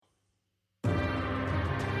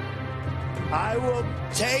I will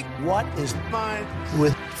take what is mine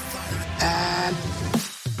with fire and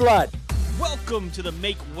blood. Welcome to the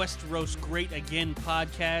Make Westeros Great Again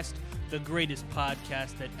podcast, the greatest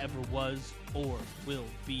podcast that ever was or will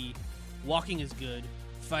be. Walking is good,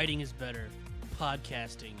 fighting is better,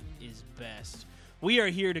 podcasting is best. We are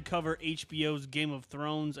here to cover HBO's Game of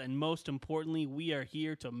Thrones, and most importantly, we are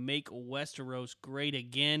here to make Westeros great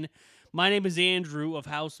again. My name is Andrew of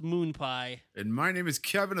House Moonpie. And my name is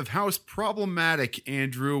Kevin of House Problematic,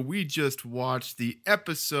 Andrew. We just watched the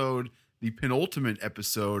penultimate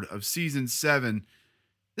episode of Season 7.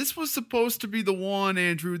 This was supposed to be the one,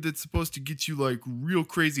 Andrew, that's supposed to get you, like, real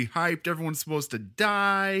crazy hyped. Everyone's supposed to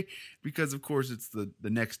die because, of course, it's the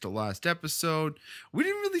next to last episode. We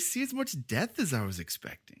didn't really see as much death as I was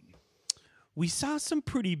expecting. We saw some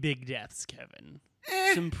pretty big deaths, Kevin.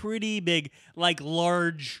 Some pretty big, like,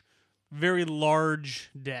 large, very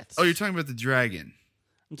large deaths. Oh, you're talking about the dragon.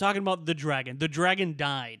 I'm talking about the dragon. The dragon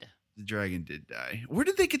died. The dragon did die. Where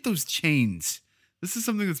did they get those chains? This is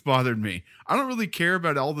something that's bothered me. I don't really care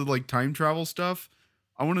about all the like time travel stuff.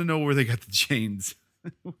 I want to know where they got the chains.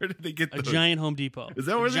 Where did they get those? A giant Home Depot. Is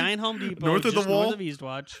that where giant Home Depot north of the wall? North of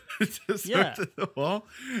Eastwatch. Just Yeah. north of the wall?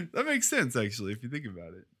 That makes sense, actually, if you think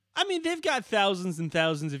about it. I mean, they've got thousands and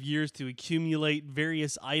thousands of years to accumulate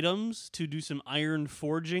various items to do some iron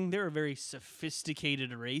forging. They're a very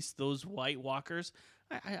sophisticated race, those White Walkers.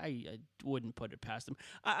 I wouldn't put it past them.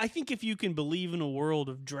 I think if you can believe in a world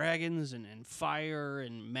of dragons and fire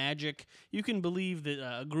and magic, you can believe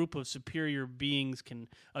that a group of superior beings can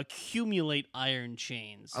accumulate iron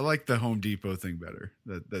chains. I like the Home Depot thing better.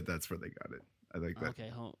 That's where they got it. I like that.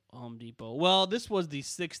 Okay, Home Depot. Well, this was the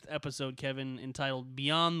 6th episode, Kevin, entitled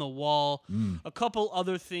Beyond the Wall. A couple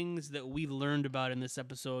other things that we learned about in this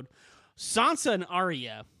episode. Sansa and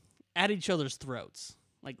Arya at each other's throats.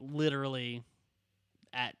 Like, literally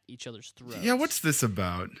at each other's throats. Yeah, what's this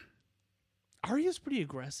about? Arya's pretty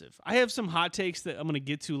aggressive. I have some hot takes that I'm going to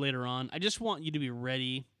get to later on. I just want you to be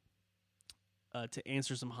ready to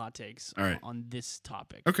answer some hot takes on this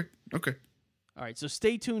topic. Okay. All right, so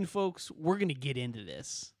stay tuned, folks. We're going to get into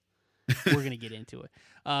this. We're going to get into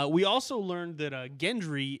it. We also learned that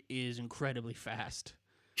Gendry is incredibly fast.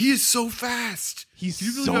 He is so fast. Do you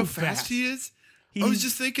really know how fast he is? I was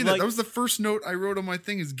just thinking that was the first note I wrote on my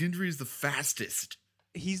thing is Gendry is the fastest.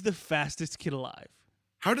 He's the fastest kid alive.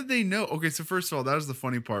 How did they know? Okay, so first of all, that was the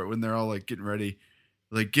funny part when they're all like getting ready.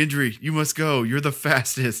 Like, Gendry, you must go. You're the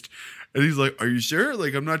fastest. And he's like, are you sure?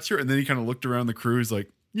 Like, I'm not sure. And then he kind of looked around the crew. He's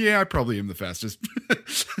like, yeah, I probably am the fastest.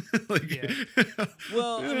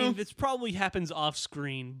 Well, I mean, this probably happens off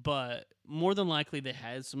screen, but more than likely they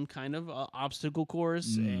had some kind of obstacle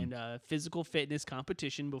course and physical fitness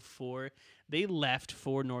competition before they left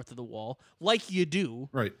for North of the Wall, like you do.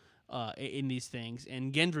 Right. In these things,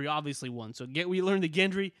 and Gendry obviously won. So we learned that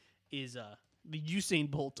Gendry is the Usain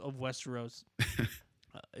Bolt of Westeros,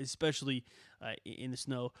 especially in the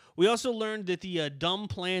snow. We also learned that the dumb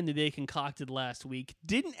plan that they concocted last week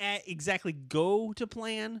didn't exactly go to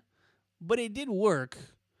plan, but it did work.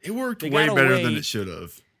 It worked way better than it should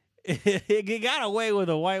have. It got away with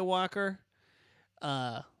a White Walker,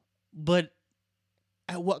 but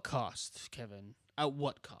at what cost, Kevin? At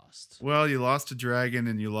what cost? Well, you lost a dragon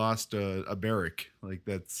and you lost a barrack. Like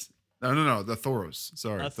that's no, the Thoros.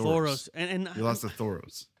 Sorry, Thoros. And you lost the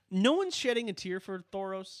Thoros. No one's shedding a tear for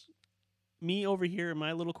Thoros. Me over here in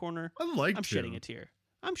my little corner. I'm shedding a tear.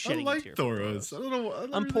 I'm shedding a tear. Thoros. I don't know.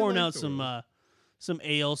 I'm really pouring out Thoros. some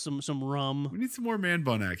ale, some rum. We need some more man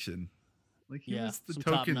bun action. Like he was the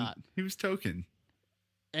token. He was token.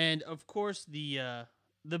 And of course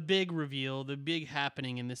the big reveal, the big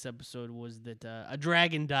happening in this episode was that a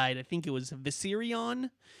dragon died. I think it was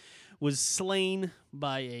Viserion was slain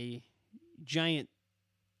by a giant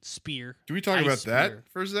spear. Can we talk about that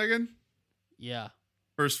for a second? Yeah.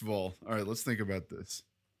 First of all right, let's think about this.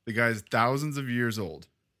 The guy's thousands of years old,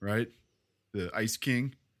 right? The Ice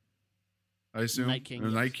King, I assume. Night King.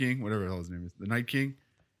 Or Night King, whatever the hell his name is. The Night King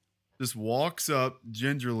just walks up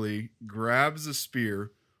gingerly, grabs a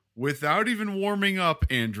spear, without even warming up,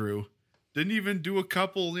 Andrew. Didn't even do a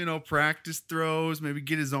couple, practice throws, maybe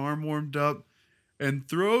get his arm warmed up, and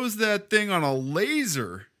throws that thing on a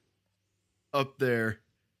laser up there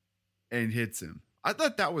and hits him. I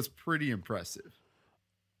thought that was pretty impressive.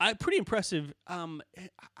 Pretty impressive.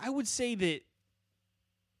 I would say that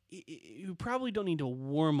you probably don't need to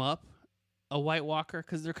warm up a White Walker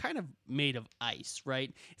because they're kind of made of ice,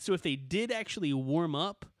 right? So if they did actually warm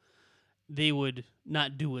up, they would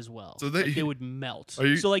not do as well. So they would melt. Are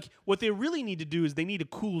you- So like what they really need to do is they need to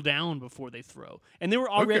cool down before they throw. And they were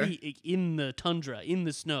already in the tundra, in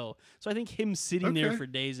the snow. So I think him sitting there Okay. for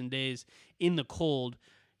days and days in the cold,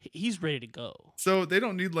 he's ready to go. So they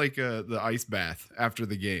don't need like the ice bath after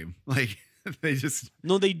the game. Like they just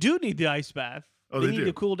No, they do need the ice bath. Oh, they they need do?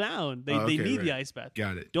 to cool down. They Oh, okay, need the right. ice bath.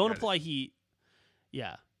 got it. Don't got apply heat.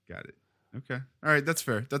 Yeah. It, got it. Okay. All right, that's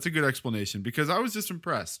fair. That's a good explanation because I was just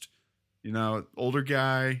impressed. You know, older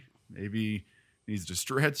guy, maybe needs to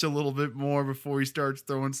stretch a little bit more before he starts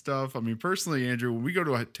throwing stuff. I mean, personally, Andrew, when we go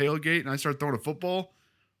to a tailgate and I start throwing a football,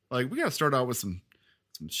 like we got to start out with some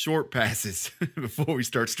short passes before we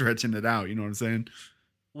start stretching it out. You know what I'm saying?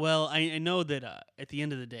 Well, I know that at the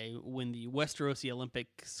end of the day, when the Westerosi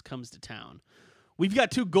Olympics comes to town, we've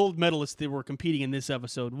got 2 gold medalists that were competing in this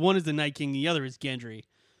episode. One is the Night King, the other is Gendry.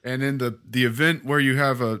 And in the event where you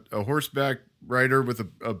have a horseback rider with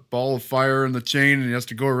a ball of fire in the chain and he has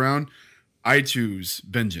to go around, I choose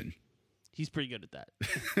Benjen. He's pretty good at that.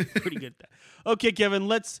 Pretty good at that. Okay, Kevin,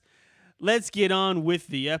 let's get on with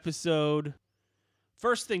the episode.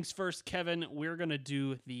 First things first, Kevin, we're going to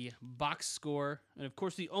do the box score. And, of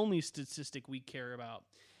course, the only statistic we care about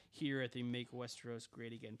here at the Make Westeros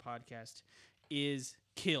Great Again podcast is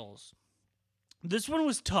kills. This one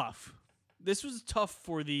was tough. This was tough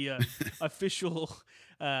for the official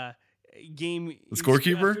game. The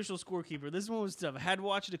scorekeeper? Official scorekeeper. This one was tough. I had to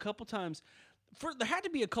watch it a couple times. There had to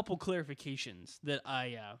be a couple clarifications that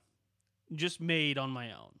I just made on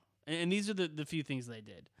my own. And these are the few things that I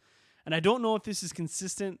did. And I don't know if this is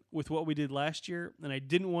consistent with what we did last year, and I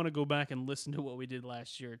didn't want to go back and listen to what we did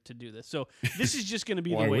last year to do this. So this is just going to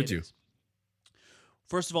be Why the way would it you? is.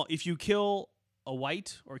 First of all, if you kill a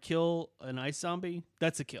white or kill an ice zombie,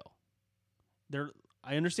 that's a kill.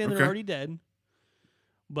 I understand they're Okay. already dead,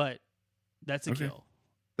 but that's a Okay. kill.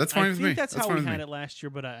 That's fine I with think me. that's how fine we with had me. it last year,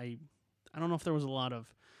 but I don't know if there was a lot of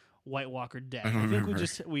White Walker death. I don't think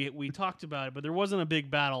remember. we talked about it, but there wasn't a big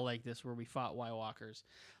battle like this where we fought White Walkers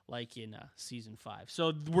like in season 5.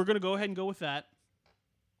 So we're going to go ahead and go with that.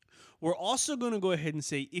 We're also going to go ahead and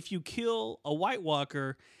say if you kill a White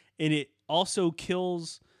Walker and it also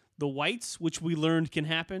kills the whites, which we learned can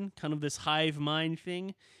happen, kind of this hive mind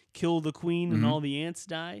thing, kill the queen and all the ants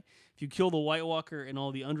die. If you kill the White Walker and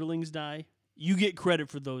all the underlings die, you get credit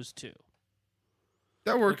for those too.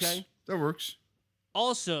 That works. Okay. That works.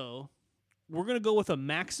 Also, we're going to go with a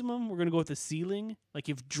maximum. We're going to go with a ceiling. Like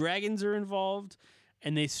if dragons are involved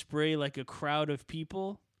and they spray like a crowd of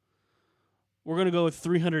people, we're going to go with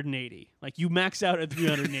 380. Like you max out at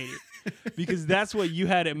 380 because that's what you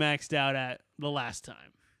had it maxed out at the last time.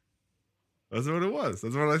 That's what it was.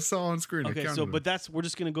 That's what I saw on screen. I Okay, counted so them. but we're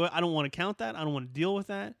just going to go. I don't want to count that. I don't want to deal with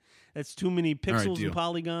that. That's too many pixels deal. and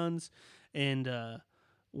polygons and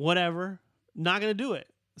whatever. Not going to do it.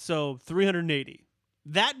 So 380.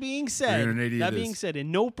 That being said, 380 it is.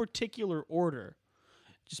 in no particular order,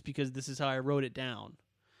 just because this is how I wrote it down,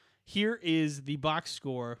 here is the box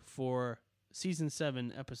score for Season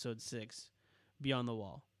 7, Episode 6, Beyond the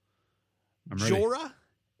Wall. I'm ready. Jorah,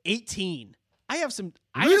 18. I have some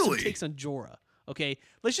Really? takes on Jorah. Okay,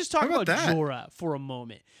 let's just talk How about about that? Jorah for a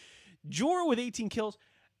moment. Jorah with 18 kills.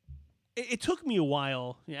 It took me a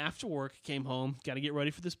while. After work, came home, got to get ready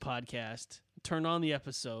for this podcast, turned on the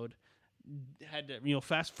episode, had to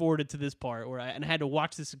fast forward it to this part where I had to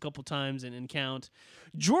watch this a couple times and count.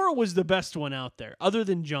 Jorah was the best one out there, other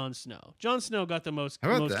than Jon Snow. Jon Snow got the most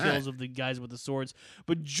How about that? kills of the guys with the swords,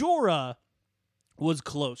 but Jorah was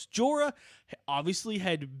close. Jorah obviously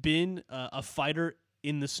had been a fighter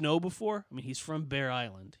in the snow before. I mean, he's from Bear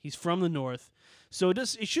Island. He's from the north. So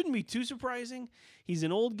it shouldn't be too surprising. He's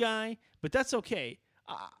an old guy, but that's okay.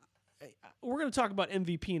 We're going to talk about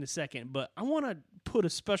MVP in a second, but I want to put a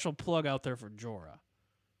special plug out there for Jorah.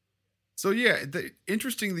 So yeah,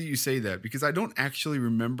 interesting that you say that because I don't actually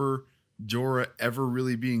remember Jorah ever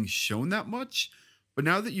really being shown that much. But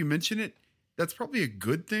now that you mention it, that's probably a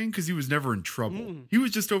good thing because he was never in trouble. He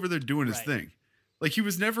was just over there doing his Right. thing. Like he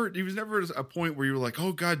was never at a point where you were like,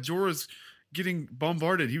 oh God, Jorah's getting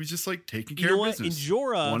bombarded. He was just like taking care You know of what? And business.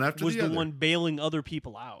 Jorah one after was the other. one bailing other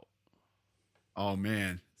people out. Oh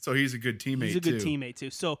man. So he's a good teammate He's a good too. teammate too.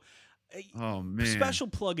 So Oh man. special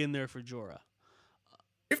plug in there for Jorah.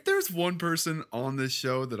 If there's one person on this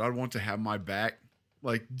show that I'd want to have my back,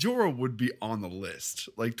 like Jorah would be on the list,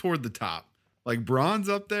 like toward the top. Like Bron's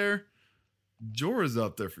up there, Jorah's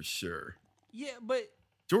up there for sure. Yeah, but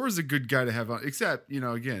Jorah's a good guy to have on, except,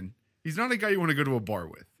 again, he's not a guy you want to go to a bar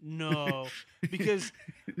with. no, because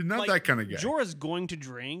Not like, that kind of guy. Jorah's going to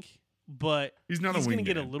drink, but He's not a he's going to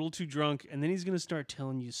get a wingman. little too drunk, and then he's going to start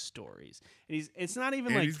telling you stories. And it's not even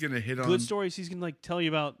And like he's gonna hit good on stories. He's going to like tell you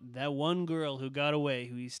about that one girl who got away,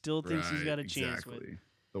 who he still thinks he's got a chance with. exactly.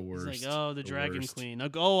 The worst. He's like, oh, the Dragon worst. Queen.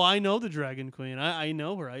 Like, oh, I know the Dragon Queen. I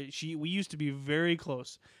know her. We used to be very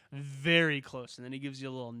close. Very close. And then he gives you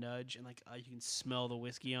a little nudge, and like, you can smell the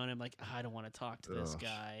whiskey on him. Like, I don't want to talk to this Ugh.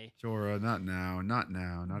 guy. Jorah, not now, not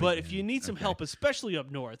now, not But again. if you need some Okay. help, especially up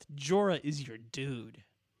north, Jorah is your dude.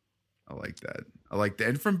 I like that.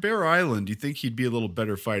 And from Bear Island, you think he'd be a little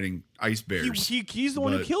better fighting ice bears? He's the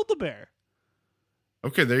one who but- killed the bear.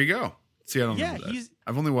 Okay, there you go. See, I don't Yeah, know that. he's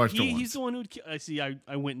I've only watched it once. he's the one who. I see. I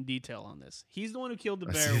went in detail on this. He's the one who killed the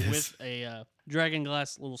I bear see this. with a dragon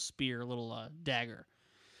glass little spear, little dagger.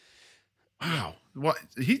 Wow. What?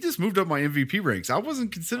 He just moved up my MVP ranks. I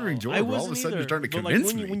wasn't considering Jorah. I but all of a wasn't sudden, either, you're starting to but, like, convince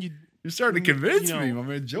when me. you- when you- You're starting to when you- convince you me, know, my man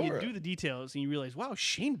when you Jorah. do the details and you realize, wow,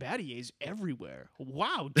 Shane Battier's everywhere.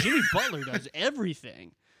 Wow, Jimmy Butler does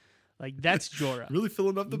everything. Like, that's Jorah. Really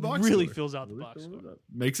filling up the box. Really score. fills out the Really box filling score. it up.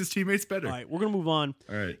 Makes his teammates better. All right, we're gonna move on.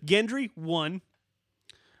 All right. Gendry won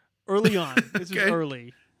early on. This is Okay.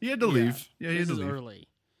 early. He had to leave. Yeah, he had this to is leave. early.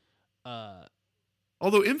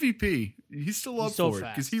 Although MVP, he's still up He's so for it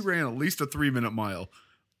because he fast. ran at least a 3-minute mile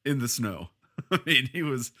in the snow. I mean, he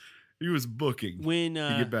was booking When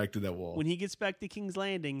to get back to that wall. when he gets back to King's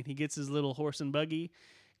Landing and he gets his little horse and buggy,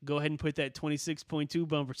 go ahead and put that 26.2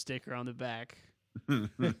 bumper sticker on the back.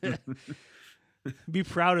 Be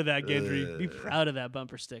proud of that, Gendry. Be proud of that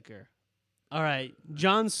bumper sticker. All right,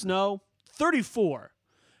 Jon Snow, 34.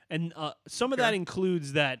 And some of that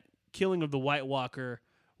includes that killing of the White Walker,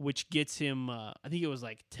 which gets him, I think it was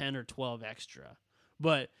like 10 or 12 extra.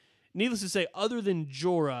 But needless to say, other than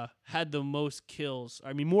Jorah had the most kills.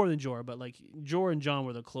 I mean, more than Jorah, but like Jorah and Jon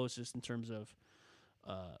were the closest in terms of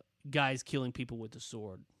guys killing people with the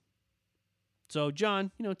sword. So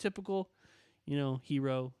Jon, typical,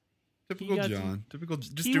 hero. Typical got John. Typical.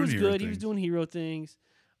 Just He doing was hero good. He was things. doing hero things.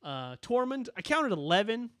 Tormund, I counted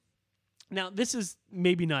 11. Now, this is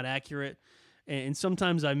maybe not accurate, and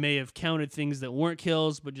sometimes I may have counted things that weren't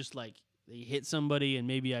kills, but just like they hit somebody, and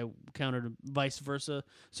maybe I counted vice versa.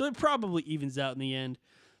 So it probably evens out in the end.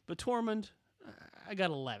 But Tormund, I got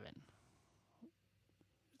 11.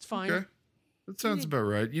 It's fine. Okay, that sounds about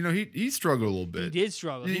right. He struggled a little He bit. did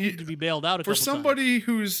struggle. He He- needed to be bailed out a For couple somebody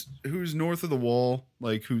who's north of the wall,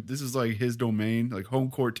 like who this is like his domain, like home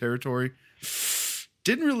court territory,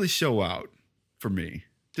 didn't really show out for me.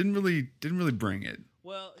 Didn't really bring it.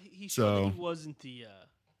 Well, he showed that So- he wasn't the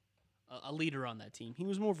a leader on that team. He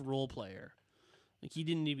was more of a role player. Like he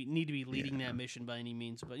didn't need to be leading that mission by any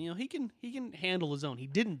means. But he can handle his own. He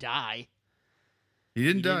didn't die. He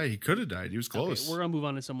didn't He die. He could have died. He was close. Okay, we're gonna move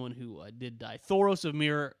on to someone who did die. Thoros of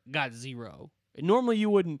Myr got 0. And normally you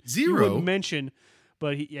wouldn't 0? mention,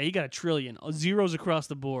 but he got 1 trillion. Zeros across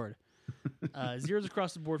the board. Zeros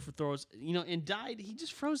across the board for Thoros. And died. He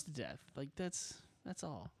just froze to death. Like that's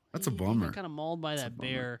all. That's a He bummer. got kind of mauled by that bummer.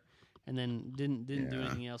 bear, and then didn't do Yeah.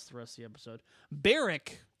 anything else the rest of the episode.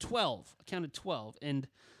 Barrick 12. I counted 12, and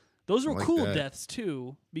those were I like cool that. deaths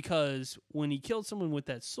too because when he killed someone with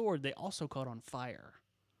that sword, they also caught on fire.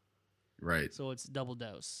 Right. So it's double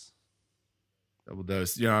dose. Double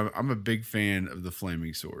dose. Yeah, I'm a big fan of the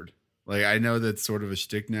flaming sword. Like I know that's sort of a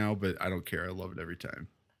shtick now, but I don't care. I love it every time.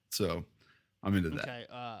 So I'm into that.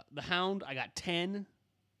 Okay. The Hound, I got 10.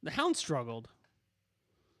 The Hound struggled.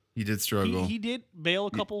 He did struggle. He did bail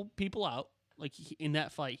a couple people out. Like in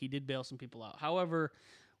that fight, he did bail some people out. However,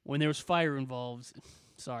 when there was fire involved,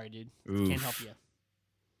 sorry, dude, can't help Oof.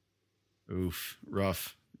 you. Oof,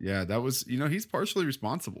 rough. Yeah, that was. He's partially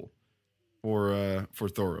responsible for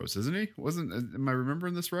Thoros, isn't he? Am I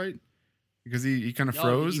remembering this right? Because he kind of Oh,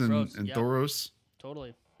 froze, he froze, and yeah. Thoros.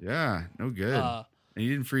 Totally. Yeah, no good. And he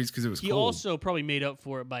didn't freeze because it was He cold. also probably made up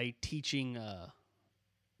for it by teaching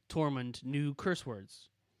Tormund new curse words.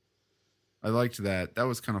 I liked that. That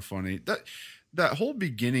was kind of funny. That whole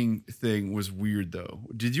beginning thing was weird, though.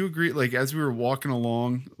 Did you agree? Like as we were walking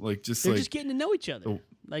along, like They're just getting to know each other. the-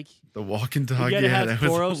 Like the walking dog. we got to Yeah, have that was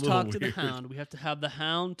a Thoros little talk to the weird. Hound. We have to have the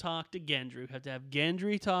Hound talk to Gendry. We have to have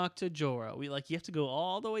Gendry talk to Jorah. You have to go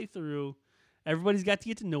all the way through. Everybody's got to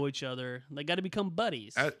get to know each other. They got to become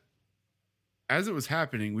buddies. As it was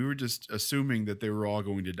happening, we were just assuming that they were all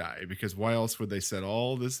going to die because why else would they set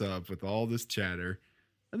all this up with all this chatter?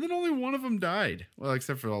 And then only one of them died. Well,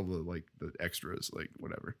 except for all the the extras,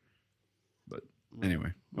 whatever. But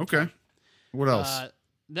anyway, okay. What else?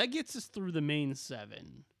 That gets us through the main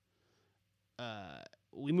 7.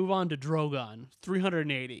 We move on to Drogon,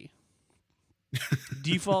 380.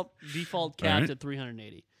 default capped right. at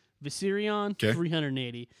 380. Viserion, Okay.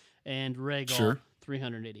 380. And Rhaegal, Sure.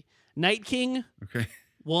 380. Night King, Okay.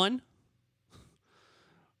 1.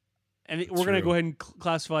 And we're going to True. go ahead and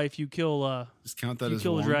classify if you kill Just count that if you as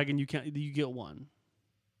kill one. a dragon, you get 1.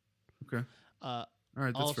 Okay. All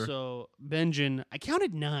right. That's fair. Also, Benjen, I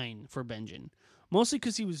counted 9 for Benjen, mostly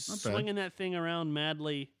because he was Not bad. swinging that thing around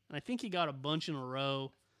madly, and I think he got a bunch in a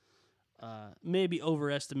row. Maybe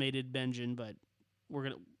overestimated Benjen, but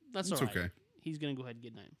that's It's all right. okay. He's gonna go ahead and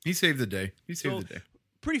get 9. He saved the day. He saved So- the day.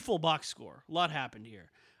 Pretty full box score. A lot happened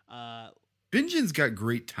here. Benjen's got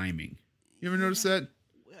great timing. You ever notice that?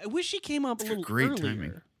 I wish he came up a He's little got great earlier.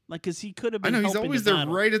 timing. Like, because he could have I been. know, he's helping always the there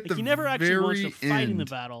battle. right at Like, the he never actually wants to very fight in the end.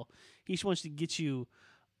 battle. He just wants to get you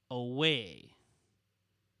away.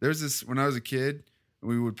 There's this when I was a kid,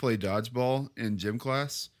 we would play dodgeball in gym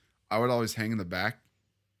class. I would always hang in the back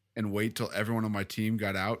and wait till everyone on my team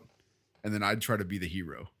got out, and then I'd try to be the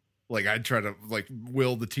hero. Like I'd try to like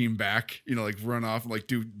will the team back, like run off and like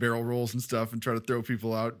do barrel rolls and stuff and try to throw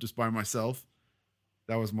people out just by myself.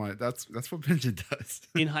 That's what Benjen does.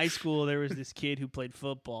 In high school, there was this kid who played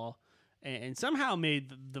football and somehow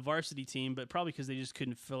made the varsity team, but probably because they just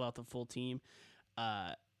couldn't fill out the full team.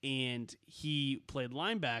 And he played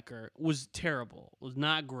linebacker, was terrible, was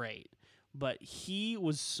not great, but he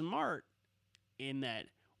was smart in that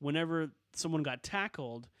whenever someone got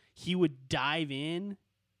tackled, he would dive in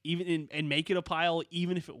and make it a pile,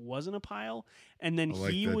 even if it wasn't a pile, and then I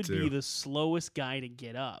like he that would too. be the slowest guy to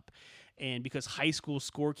get up. And because high school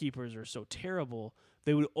scorekeepers are so terrible,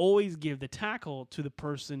 they would always give the tackle to the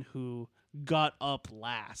person who got up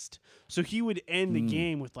last. So he would end the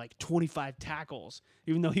game with like 25 tackles,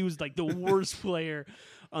 even though he was like the worst player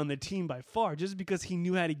on the team by far, just because he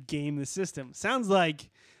knew how to game the system. Sounds like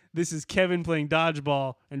this is Kevin playing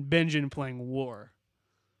dodgeball and Benjen playing war.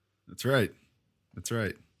 That's right.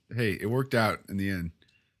 Hey, it worked out in the end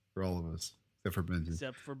for all of us, except for Benjen.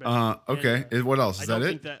 Except for Benjen. Okay. And, What else? I Is don't that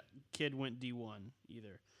think it? that kid went D1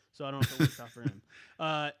 either. So I don't know if it worked out for him.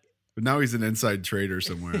 But now he's an inside trader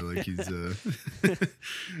somewhere. Like he's.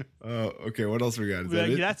 Okay. What else we got? Is that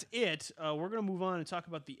it? That's it. We're gonna move on and talk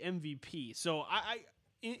about the MVP. So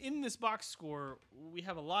in this box score, we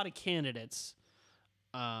have a lot of candidates.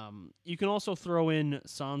 You can also throw in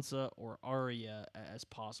Sansa or Arya as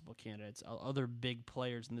possible candidates, other big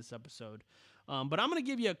players in this episode. But I'm going to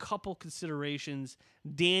give you a couple considerations.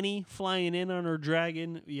 Dany flying in on her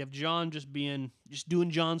dragon. You have Jon just doing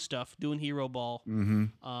Jon stuff, doing hero ball.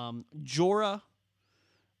 Mm-hmm. Jorah,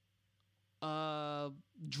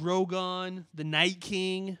 Drogon, the Night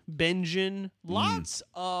King, Benjen. Lots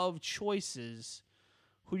of choices.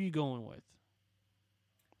 Who are you going with?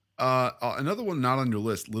 Another one not on your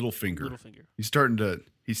list, Littlefinger. Littlefinger. He's starting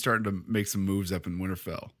to make some moves up in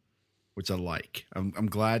Winterfell, which I like. I'm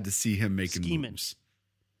glad to see him making Scheming. moves.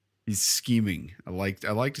 He's scheming. I like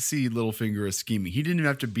to see Littlefinger as scheming. He didn't even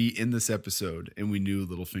have to be in this episode, and we knew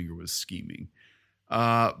Littlefinger was scheming.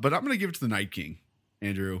 But I'm gonna give it to the Night King,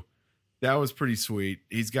 Andrew. That was pretty sweet.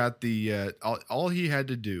 He's got the all he had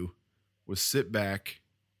to do was sit back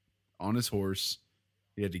on his horse.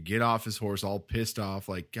 He had to get off his horse all pissed off,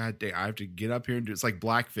 like, God dang, I have to get up here and do it's like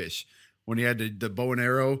Blackfish when he had the bow and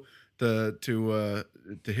arrow to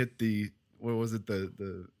hit the what was it,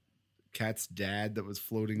 the cat's dad that was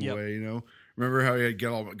floating Yep. away, Remember how he had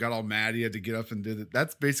got all mad, he had to get up and did it.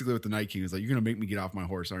 That's basically what the Night King was like. You're gonna make me get off my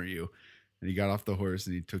horse, aren't you? And he got off the horse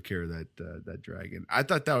and he took care of that dragon. I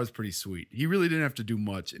thought that was pretty sweet. He really didn't have to do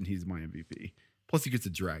much, and he's my MVP. Plus, he gets a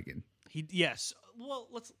dragon. Yes. Well,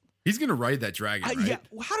 He's gonna ride that dragon, right? Yeah.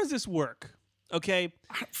 How does this work? Okay.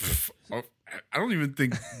 I don't even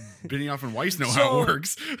think Benioff and Weiss know So, how it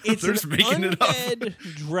works. It's They're an just making it up. undead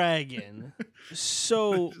dragon.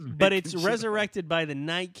 So, but it's making shit up. resurrected by the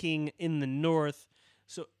Night King in the north.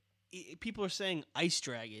 So, people are saying ice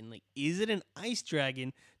dragon. Like, is it an ice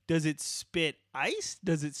dragon? Does it spit ice?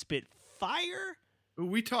 Does it spit fire?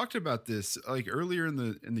 We talked about this like earlier in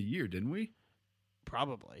the year, didn't we?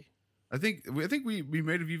 Probably. I think we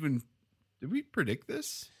might have even. Did we predict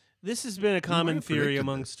this? This has been a might common have theory predicted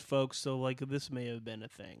amongst folks, so like this may have been a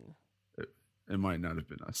thing. It might not have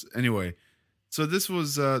been us. Anyway, so this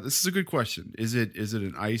is a good question. Is it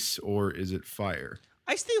an ice or is it fire?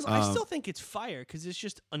 I still think it's fire because it's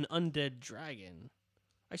just an undead dragon.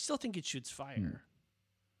 I still think it shoots fire.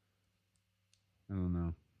 I don't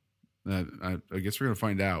know. I guess we're gonna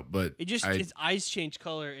find out. But Its eyes change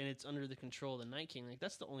color and it's under the control of the Night King. Like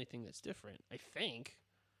that's the only thing that's different. I think.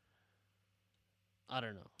 I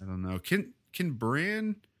don't know. Can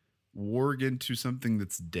Bran warg into something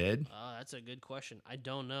that's dead? That's a good question. I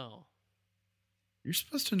don't know. You're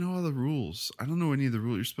supposed to know all the rules. I don't know any of the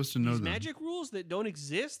rules. You're supposed to know These them. magic rules that don't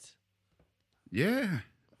exist? Yeah.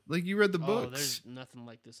 Like you read the Oh, books. there's nothing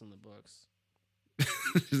like this in the books.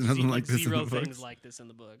 There's nothing like this in Zero the things books. like this in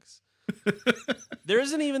the books. There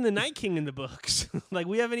isn't even the Night King in the books. Like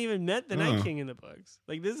we haven't even met the Night King in the books.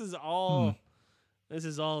 Like this is all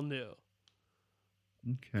new.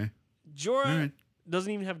 Okay. Jorah All right.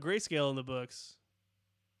 doesn't even have grayscale in the books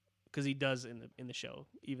because he does in the show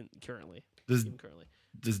even currently. Does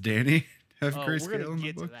Danny have We're grayscale gonna in the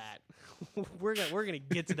get to book? that. we're gonna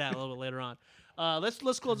get to that a little bit later on.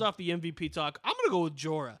 Let's close off the MVP talk. I'm gonna go with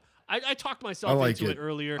Jorah. I talked myself into it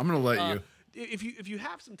earlier. I'm gonna let you. If you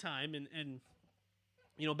have some time and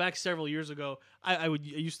you know, back several years ago, I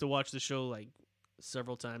used to watch the show like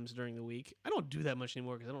several times during the week. I don't do that much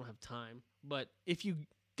anymore because I don't have time. But if you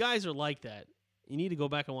guys are like that, you need to go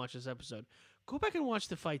back and watch this episode. Go back and watch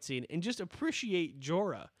the fight scene and just appreciate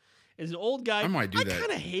Jorah. As an old guy, I might do that. I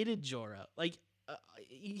kind of hated Jorah. Like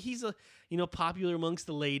he's popular amongst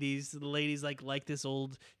the ladies. The ladies like this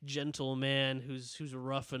old gentle man who's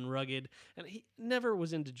rough and rugged, and he never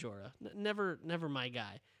was into Jorah. Never my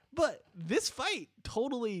guy. But this fight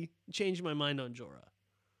totally changed my mind on Jorah.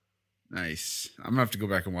 Nice. I'm gonna have to go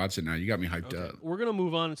back and watch it now. You got me hyped up. We're gonna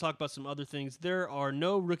move on and talk about some other things. There are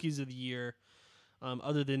no rookies of the year,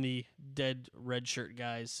 other than the dead red shirt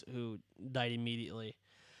guys who died immediately.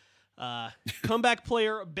 Comeback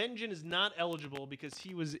player Benjen is not eligible because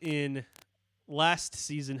he was in last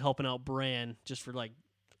season helping out Bran just for like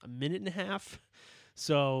a minute and a half.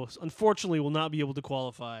 So unfortunately will not be able to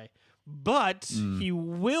qualify. But he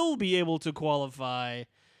will be able to qualify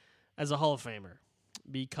as a Hall of Famer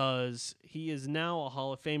because he is now a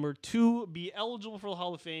Hall of Famer. To be eligible for the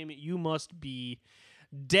Hall of Fame, you must be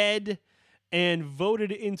dead and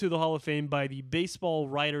voted into the Hall of Fame by the Baseball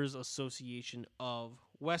Writers Association of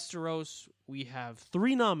Westeros. We have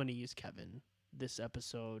 3 nominees, Kevin, this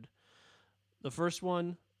episode. The first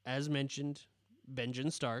one, as mentioned,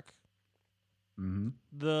 Benjen Stark. Mm-hmm.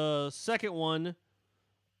 The second one,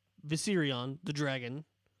 Viserion, the dragon.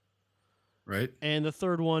 Right. And the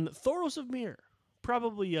third one, Thoros of Myr.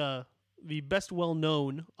 Probably the best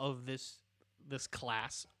well-known of this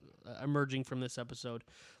class emerging from this episode.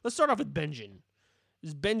 Let's start off with Benjen.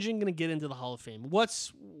 Is Benjen going to get into the Hall of Fame?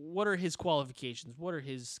 What are his qualifications? What are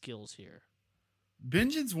his skills here?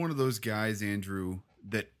 Benjen's one of those guys, Andrew,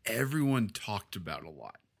 that everyone talked about a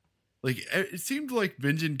lot. Like, it seemed like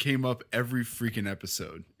Benjen came up every freaking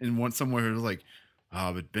episode. And once somewhere it was like,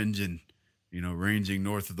 but Benjen, ranging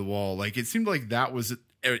north of the wall. Like, it seemed like that was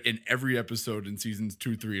in every episode in seasons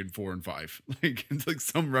 2, 3, and 4, and 5. Like, it's like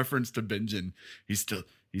some reference to Benjen. He's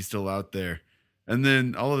still out there. And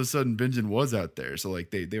then all of a sudden Benjen was out there. So like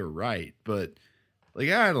they were right. But like,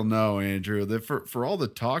 I don't know, Andrew, that for all the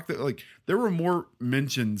talk that like there were more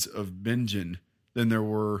mentions of Benjen than there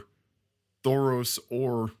were Thoros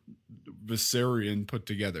or Viserion put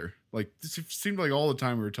together. Like this seemed like all the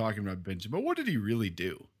time we were talking about Benjen. But what did he really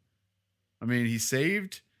do? I mean, he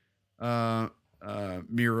saved Mira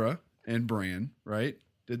and Bran, right?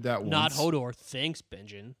 Did that once. Not Hodor. Thanks,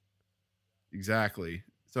 Benjen. Exactly.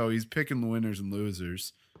 So he's picking the winners and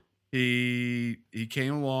losers. He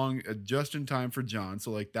came along just in time for Jon,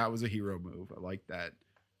 so like that was a hero move. I like that,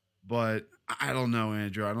 but I don't know,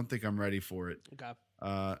 Andrew. I don't think I'm ready for it. Okay.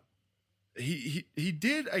 He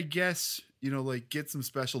did, I guess, like get some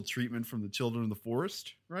special treatment from the Children of the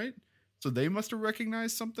Forest, right? So they must have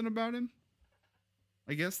recognized something about him.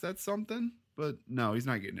 I guess that's something, but no, he's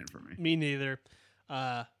not getting in for me. Me neither.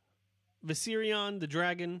 Viserion, the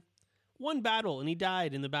dragon. One battle, and he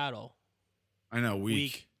died in the battle. I know,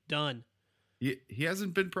 weak. Done. He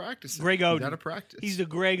hasn't been practicing. Greg Oden. He's out of practice. He's the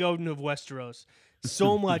Greg Oden of Westeros.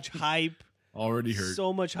 So much hype. Already hurt.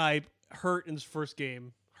 So much hype. Hurt in his first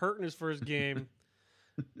game.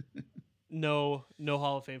 No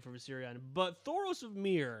Hall of Fame for Viserion. But Thoros of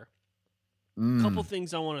Myr, couple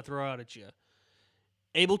things I want to throw out at you.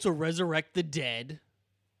 Able to resurrect the dead.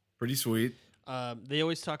 Pretty sweet. They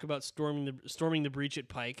always talk about storming the breach at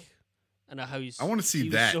Pike. And how I want to see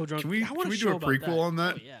that. So drunk. Can we do a prequel on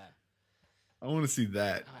that? Oh, yeah. I want to see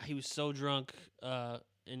that. He was so drunk,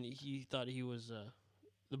 and he thought he was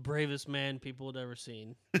the bravest man people had ever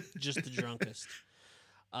seen. Just the drunkest.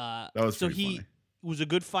 That was so pretty he funny. was a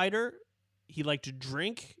good fighter. He liked to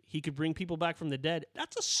drink. He could bring people back from the dead.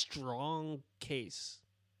 That's a strong case.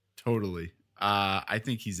 Totally. I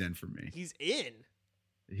think he's in for me. He's in.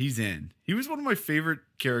 He's in. He was one of my favorite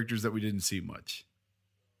characters that we didn't see much.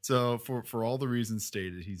 So for all the reasons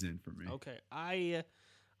stated, he's in for me. Okay,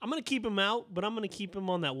 I'm gonna keep him out, but I'm gonna keep him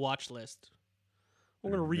on that watch list. We're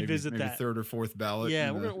gonna revisit maybe that third or fourth ballot. Yeah,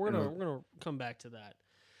 we're gonna come back to that.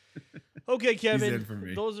 Okay, Kevin. He's in for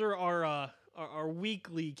me. Those are our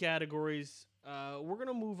weekly categories. We're going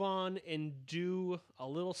to move on and do a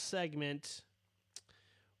little segment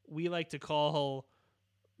we like to call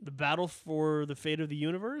the Battle for the Fate of the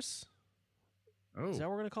Universe. Oh, Is that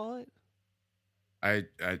what we're going to call it?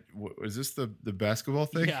 Is this the basketball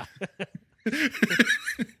thing? Yeah.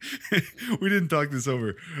 We didn't talk this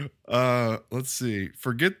over. Let's see.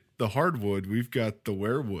 Forget the hardwood. We've got the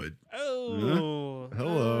werewood. Oh.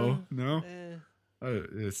 Hello. No.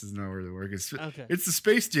 This is not where they work. Okay. It's the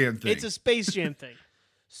Space Jam thing. It's a Space Jam thing.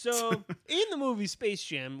 So, in the movie Space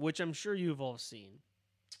Jam, which I'm sure you've all seen,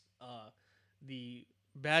 the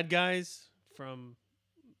bad guys from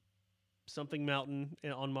something mountain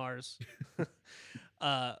on Mars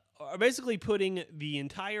are basically putting the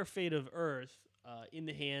entire fate of Earth in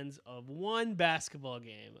the hands of one basketball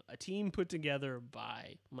game, a team put together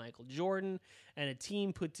by Michael Jordan and a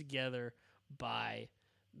team put together by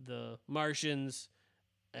the Martians,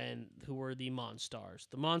 and who were the Monstars.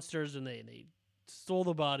 The Monsters, and they stole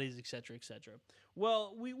the bodies, etc., etc.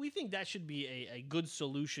 Well, we think that should be a good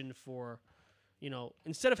solution for,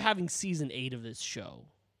 instead of having season 8 of this show,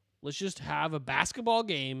 let's just have a basketball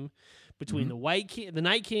game between the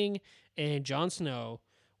Night King and Jon Snow,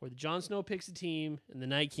 where the Jon Snow picks a team and the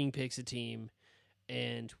Night King picks a team,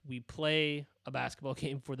 and we play a basketball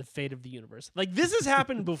game for the fate of the universe. Like, this has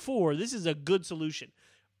happened before. This is a good solution.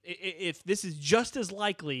 If this is just as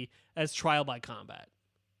likely as trial by combat.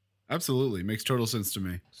 Absolutely. Makes total sense to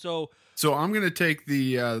me. So I'm going to take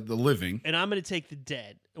the living. And I'm going to take the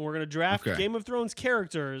dead. And we're going to draft Okay. Game of Thrones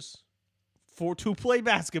characters to play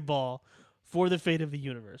basketball for the fate of the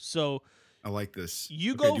universe. So I like this.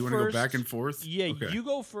 You Okay, go do you want to first. go back and forth? Yeah, Okay. you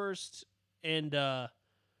go first and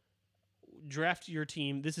draft your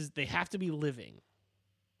team. They have to be living.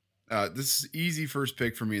 This is easy first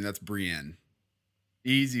pick for me, and that's Brienne.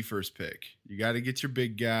 Easy first pick. You got to get your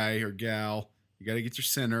big guy or gal. You got to get your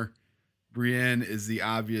center. Brienne is the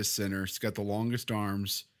obvious center. She's got the longest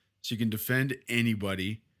arms. She can defend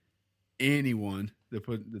anybody, anyone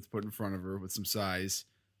that's put in front of her with some size.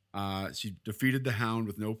 She defeated the Hound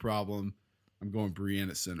with no problem. I'm going Brienne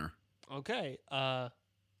at center. Okay. I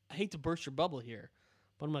hate to burst your bubble here,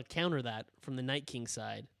 but I'm going to counter that from the Night King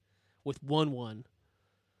side with 1-1.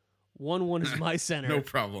 1-1 is my center. No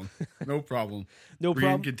problem. No problem. No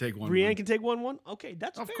Brienne problem. can take 1-1. Brienne can take 1-1? Okay,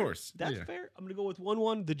 that's fair. Of course. That's Yeah. fair. I'm going to go with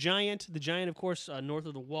 1-1. The Giant, of course, north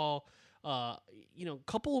of the wall.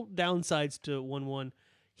 Couple downsides to 1-1.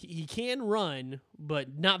 He can run,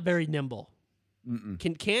 but not very nimble. Mm-mm.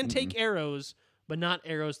 Can take arrows, but not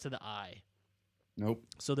arrows to the eye. Nope.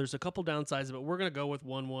 So there's a couple downsides of it. We're going to go with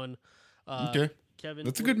 1-1. Okay. Kevin,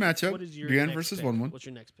 That's a good matchup. What is your Brienne next versus pick? 1-1. What's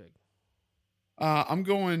your next pick? I'm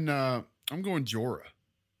going Jorah.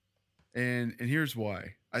 And here's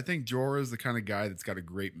why. I think Jorah is the kind of guy that's got a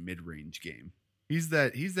great mid-range game. He's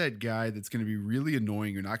that guy that's going to be really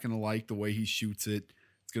annoying. You're not going to like the way he shoots it.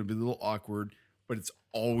 It's going to be a little awkward, but it's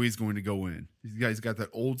always going to go in. This guy's got that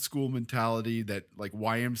old school mentality, that like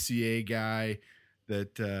YMCA guy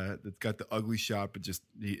that's got the ugly shot, but just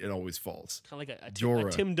it always falls. Kind of like a Jorah.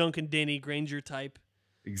 Tim Duncan, Danny Granger type.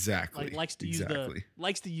 Exactly. Like likes to use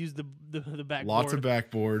the backboard.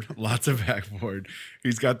 Lots of backboard.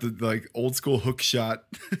 He's got the like old school hook shot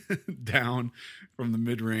down from the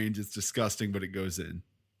mid range. It's disgusting, but it goes in.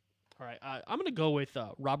 All right, I'm gonna go with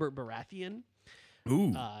Robert Baratheon.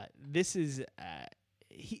 Ooh, This is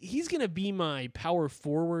he's gonna be my power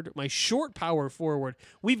forward, my short power forward.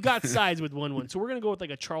 We've got size with 1-1, so we're gonna go with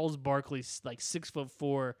like a Charles Barkley, like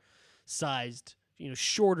 6'4" sized,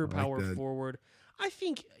 shorter like power that. forward. I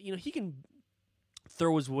think he can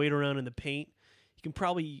throw his weight around in the paint. He can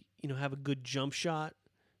probably have a good jump shot.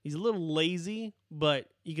 He's a little lazy, but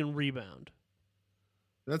he can rebound.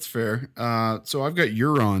 that's fair. So I've got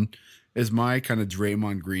Euron as my kind of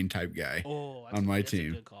Draymond Green type guy on my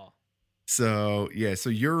team. A good call. So yeah, so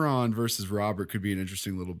Euron versus Robert could be an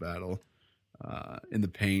interesting little battle in the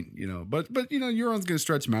paint, But Euron's going to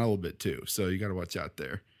stretch him out a little bit too, so you got to watch out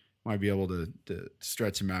there. Might be able to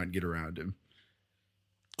stretch him out and get around him.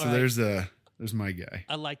 So All right. there's my guy.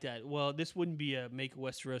 I like that. Well, this wouldn't be a Make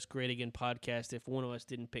Westeros Great Again podcast if one of us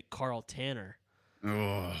didn't pick Carl Tanner.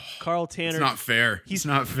 Oh, Carl Tanner. it's not fair. He's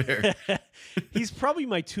not fair. He's probably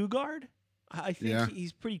my 2-guard. I think Yeah.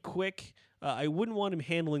 he's pretty quick. I wouldn't want him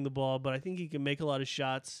handling the ball, but I think he can make a lot of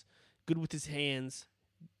shots. Good with his hands.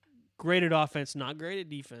 Great at offense, not great at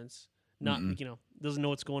defense. Not doesn't know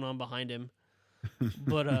what's going on behind him.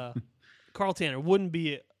 But Carl Tanner wouldn't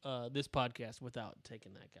be this podcast without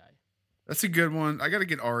taking that guy. That's a good one. I got to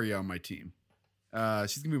get Arya on my team.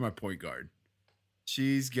 She's gonna be my point guard.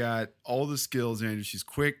 She's got all the skills, Andrew. She's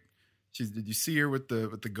quick. Did you see her with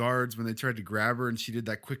the guards when they tried to grab her and she did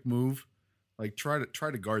that quick move? Like try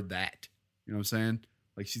to guard that. You know what I'm saying?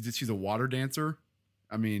 Like she's a water dancer.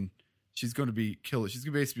 I mean, she's going to be killer. She's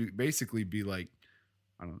going to basically be like,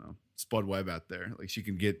 I don't know, Spud Webb out there. Like she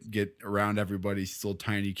can get around everybody. She's so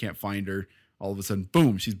tiny, you can't find her. All of a sudden,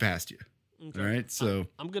 boom, she's past you. Okay. All right, so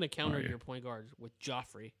I'm going to counter your point guard with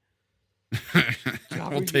Joffrey.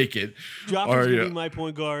 I'll take it. Joffrey's going to be my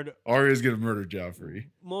point guard. Arya's going to murder Joffrey.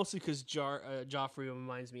 Mostly because Joffrey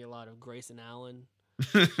reminds me a lot of Grayson Allen.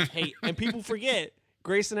 Hey, and people forget,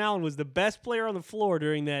 Grayson Allen was the best player on the floor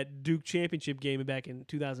during that Duke championship game back in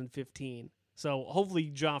 2015. So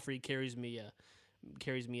hopefully Joffrey carries me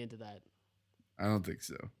into that. I don't think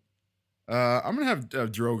so. I'm going to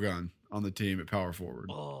have Drogon on the team at power forward.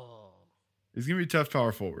 Oh. He's going to be tough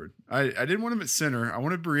power forward. I didn't want him at center. I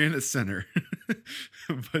wanted Brienne at center.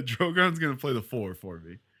 But Drogon's going to play the 4 for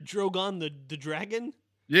me. Drogon the dragon?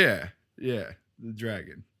 Yeah, the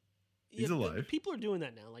dragon. He's alive. People are doing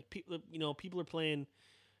that now. Like people are playing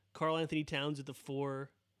Karl Anthony Towns at the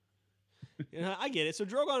 4. I get it. So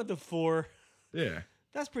Drogon at the 4. Yeah.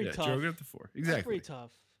 That's pretty tough. Drogon at the 4. Exactly. That's pretty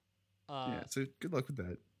tough. Yeah, so good luck with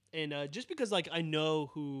that. And just because I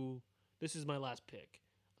know who, this is my last pick,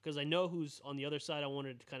 because I know who's on the other side, I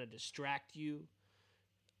wanted to kind of distract you.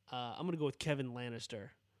 I'm going to go with Kevin Lannister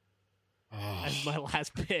as my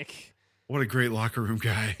last pick. What a great locker room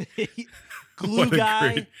guy. Glue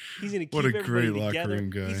guy. He's going to keep what a everybody great together. locker room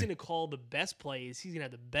guy. He's going to call the best plays. He's going to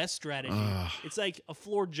have the best strategy. It's like a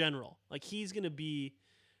floor general. Like he's going to be,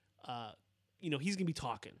 he's going to be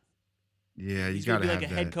talking. Yeah, you he's got to be have like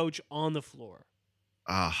a that. head coach on the floor.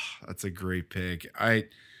 That's a great pick. I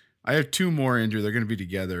have 2 more, Andrew. They're going to be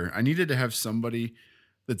together. I needed to have somebody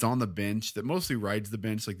that's on the bench that mostly rides the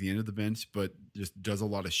bench, like the end of the bench, but just does a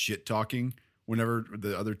lot of shit talking whenever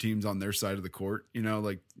the other team's on their side of the court. You know,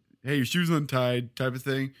 like, hey, your shoes untied type of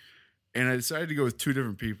thing. And I decided to go with 2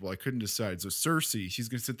 different people. I couldn't decide. So Cersei, she's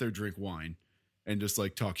going to sit there, drink wine, and just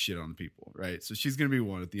like talk shit on the people, right? So she's going to be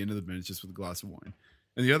one at the end of the bench just with a glass of wine.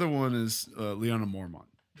 And the other one is Lyanna Mormont.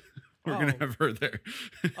 We're going to have her there.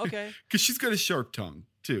 Okay. Because she's got a sharp tongue,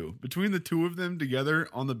 too. Between the 2 of them together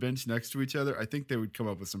on the bench next to each other, I think they would come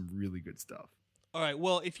up with some really good stuff. All right.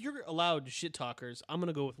 Well, if you're allowed shit talkers, I'm going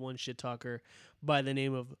to go with one shit talker by the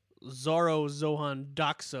name of Zoro Zohan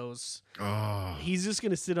Doxos. Oh. He's just going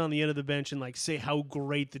to sit on the end of the bench and like say how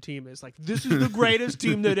great the team is. Like, this is the greatest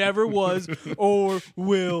team that ever was or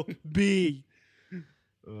will be.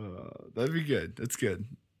 That'd be good. That's good.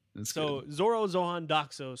 So Zoro Zohan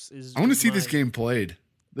Doxos is. I want to see this game played.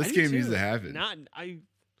 This game needs to happen. I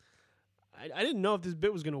didn't know if this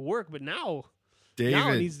bit was going to work, but now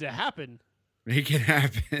David, it needs to happen. Make it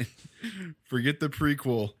happen. Forget the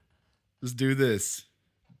prequel. Just do this.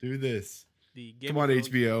 Do this. Come on,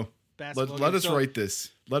 HBO. Let us write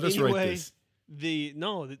this. Let us write this.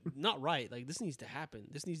 Not right. Like this needs to happen.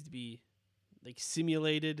 This needs to be like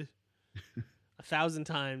simulated 1,000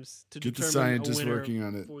 times to get the determine scientists a winner working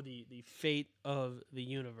on it for the fate of the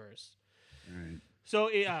universe. All right. So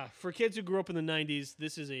for kids who grew up in the 90s,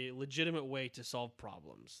 this is a legitimate way to solve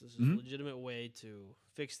problems. This is a legitimate way to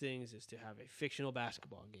fix things, is to have a fictional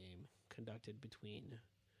basketball game conducted between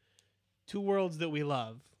 2 worlds that we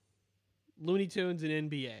love, Looney Tunes and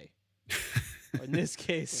NBA. Or in this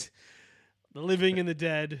case, the living and the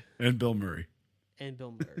dead. And Bill Murray. There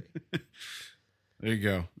you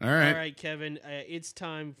go. All right, Kevin. It's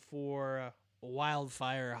time for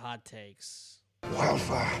Wildfire Hot Takes.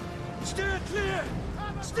 Wildfire. Steer clear!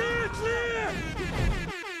 Steer clear!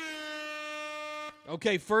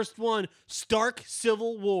 Okay, first one. Stark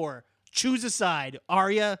Civil War. Choose a side.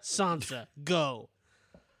 Arya, Sansa. Go.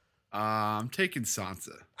 I'm taking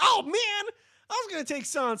Sansa. Oh, man! I was going to take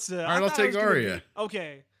Sansa. All right, I'll take Arya.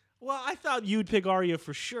 Okay. Well, I thought you'd pick Arya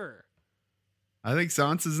for sure. I think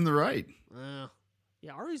Sansa's in the right.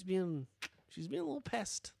 Yeah, Arya's she's being a little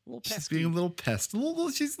pest. She's being a little pest.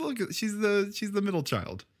 She's the middle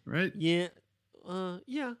child, right? Yeah.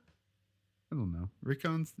 Yeah. I don't know.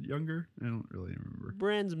 Rickon's younger? I don't really remember.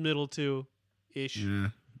 Bran's middle too-ish. Yeah.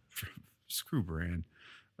 Screw Bran.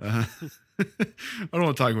 I don't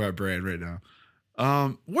want to talk about Bran right now.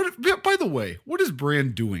 By the way, what is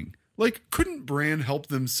Bran doing? Like, couldn't Bran help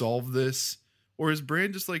them solve this? Or is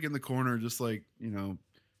Bran just like in the corner, just like,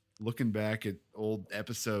 looking back at old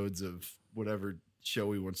episodes of whatever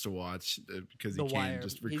show he wants to watch because he can't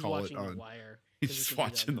just recall it on. He's just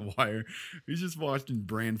watching The Wire. He's just watching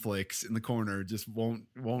Bran flicks in the corner. Just won't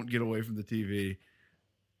get away from the TV.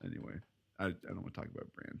 Anyway, I don't want to talk about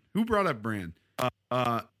Bran. Who brought up Bran?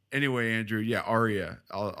 Anyway, Andrew. Yeah, Arya.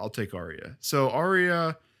 I'll take Arya. So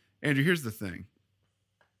Arya, Andrew. Here's the thing.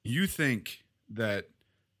 You think that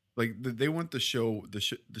Like they want the show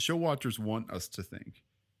watchers want us to think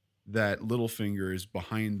that Littlefinger is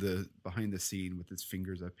behind the scene with his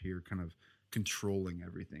fingers up here, kind of controlling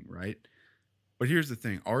everything, right? But here's the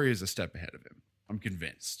thing: Arya is a step ahead of him. I'm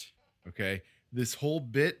convinced. Okay, this whole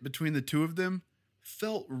bit between the two of them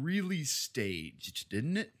felt really staged,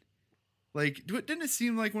 didn't it? Like, didn't it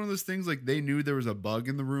seem like one of those things like they knew there was a bug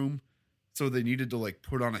in the room, so they needed to like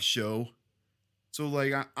put on a show? So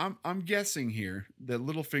like I'm guessing here that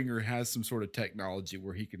Littlefinger has some sort of technology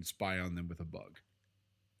where he can spy on them with a bug,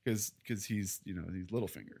 because he's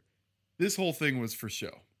Littlefinger. This whole thing was for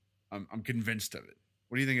show. I'm convinced of it.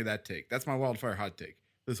 What do you think of that take? That's my wildfire hot take.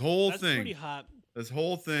 That's pretty hot. This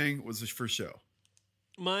whole thing was for show.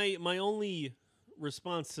 My only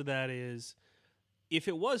response to that is, if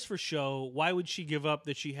it was for show, why would she give up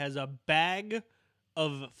that she has a bag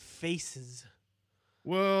of faces?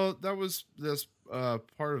 Well, that's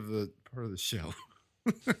part of the show.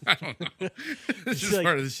 I don't know. It's just like,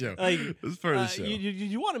 part of the show. It's part of the show.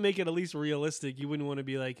 You want to make it at least realistic. You wouldn't want to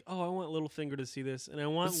be like, oh, I want Littlefinger to see this, and I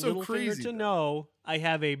want Littlefinger to know I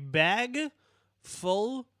have a bag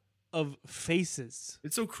full of faces.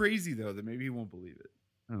 It's so crazy though that maybe he won't believe it.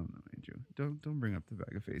 I don't know, Andrew. Don't bring up the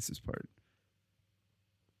bag of faces part.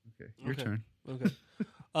 Okay, your turn. Okay.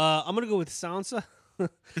 I'm gonna go with Sansa.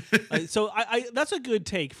 So I that's a good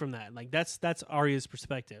take from that. Like that's Arya's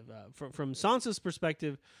perspective. From Sansa's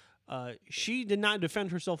perspective, she did not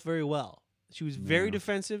defend herself very well. She was very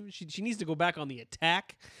defensive. She needs to go back on the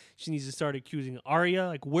attack. She needs to start accusing Arya.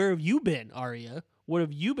 Like, where have you been, Arya? What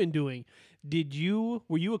have you been doing?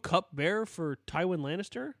 Were you a cupbearer for Tywin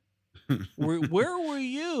Lannister? Where were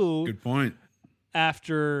you? Good point.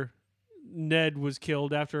 After Ned was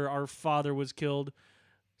killed, after our father was killed.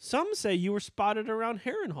 Some say you were spotted around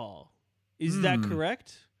Harrenhal. Is that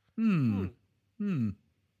correct? Interesting.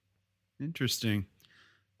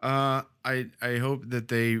 I hope that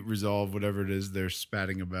they resolve whatever it is they're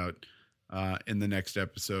spatting about in the next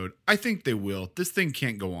episode. I think they will. This thing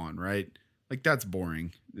can't go on, right? Like, that's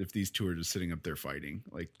boring if these two are just sitting up there fighting.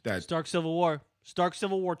 Like that. Stark Civil War.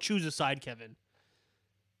 Choose a side, Kevin.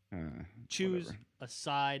 Choose a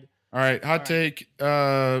side. All right, hot take.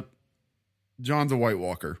 John's a White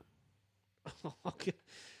Walker. Okay.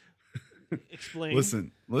 Explain.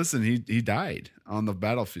 Listen. He died on the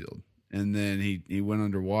battlefield, and then he went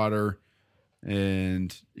underwater,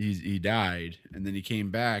 and he died, and then he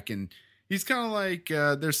came back, and he's kind of like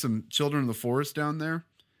there's some children of the forest down there,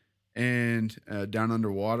 and down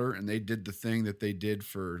underwater, and they did the thing that they did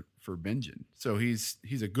for Benjen. So he's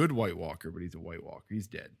a good White Walker, but he's a White Walker. He's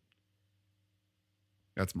dead.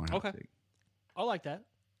 That's my hot take. I like that.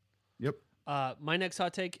 Yep. My next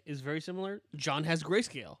hot take is very similar. Jon has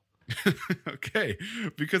grayscale. Okay,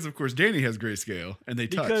 because of course Dany has grayscale, and they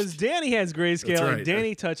touched. Because Dany has grayscale, That's right. and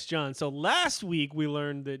Dany touched Jon. So last week we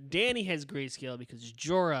learned that Dany has grayscale because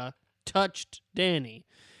Jorah touched Dany.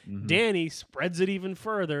 Mm-hmm. Dany spreads it even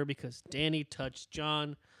further because Dany touched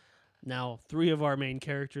Jon. Now 3 of our main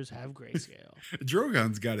characters have grayscale.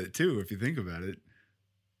 Drogon's got it too, if you think about it.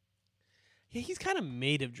 Yeah, he's kind of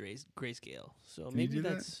made of grayscale, so maybe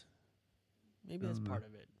that's part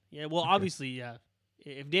of it. Yeah, well, obviously, yeah.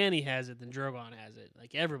 If Dany has it, then Drogon has it.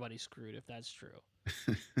 Like, everybody's screwed if that's true.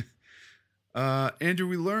 Andrew,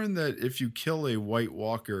 we learned that if you kill a White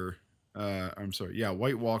Walker,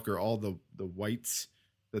 White Walker, all the whites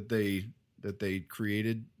that they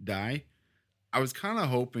created die. I was kind of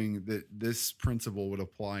hoping that this principle would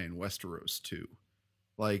apply in Westeros too.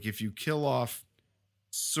 Like, if you kill off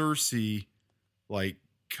Cersei, like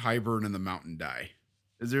Qyburn and the Mountain die.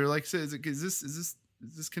 Is there like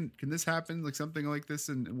can this happen, like something like this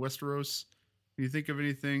in Westeros? Can you think of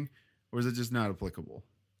anything, or is it just not applicable?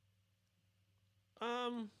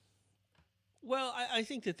 Well, I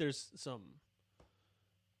think that there's some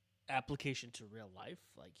application to real life.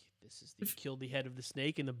 Like, this is kill the head of the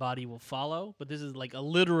snake and the body will follow. But this is like a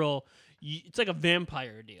literal. It's like a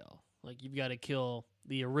vampire deal. Like, you've got to kill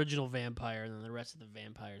the original vampire, and then the rest of the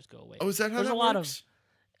vampires go away. Oh, is that how there's that a lot works?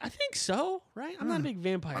 I think so, right? I'm not a big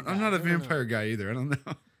vampire guy. I'm not a vampire guy either. I don't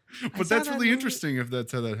know. But that's really interesting if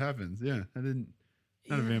that's how that happens. Yeah,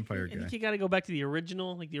 not a vampire guy. I think you got to go back to the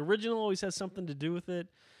original. Like, the original always has something to do with it.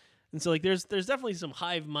 And so, like, there's definitely some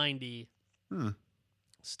hive-mindy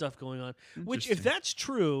stuff going on. Which, if that's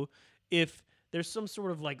true, if there's some sort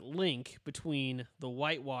of, like, link between the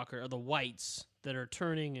White Walker, or the whites that are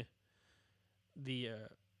turning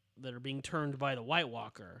that are being turned by the White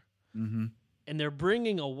Walker, and they're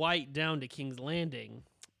bringing a white down to King's Landing,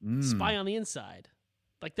 spy on the inside.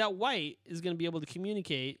 Like, that white is going to be able to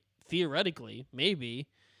communicate, theoretically, maybe,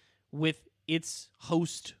 with its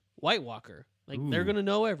host White Walker. Like they're Ooh. gonna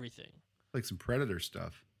know everything. Like some Predator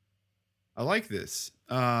stuff. I like this.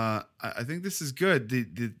 I think this is good.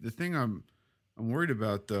 The thing I'm worried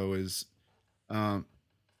about though is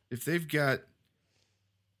if they've got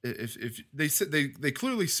if they said they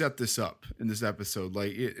clearly set this up in this episode,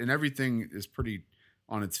 like and everything is pretty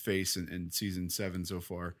on its face in season 7 so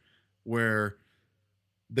far, where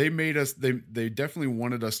they made us they definitely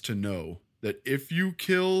wanted us to know that if you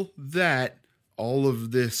kill that, all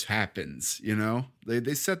of this happens, you know?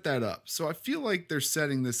 They set that up. So I feel like they're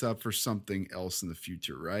setting this up for something else in the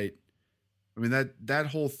future, right? I mean, that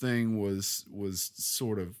whole thing was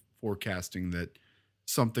sort of forecasting that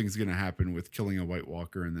something's going to happen with killing a White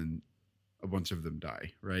Walker and then a bunch of them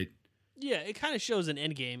die, right? Yeah, it kind of shows an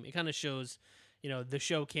end game. It kind of shows, the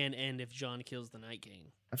show can end if John kills the Night King.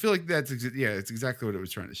 I feel like it's exactly what it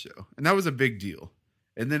was trying to show. And that was a big deal.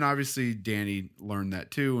 And then obviously Dany learned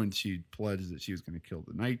that too, and she pledged that she was going to kill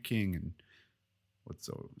the Night King and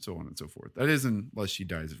so on and so forth. That is unless she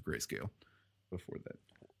dies of grayscale before that.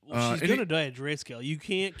 Well, she's going to die of grayscale. You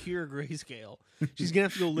can't cure grayscale. She's going to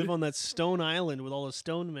have to go live on that stone island with all the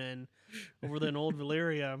stone men over there in Old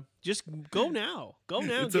Valyria. Just go now. Go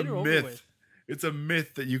now and get her over with. It's a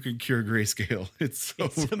myth that you can cure grayscale. It's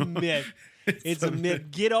a myth. It's a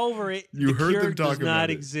myth. Get over it. You heard them talk does about not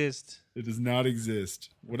it. exist. It does not exist.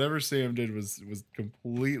 Whatever Sam did was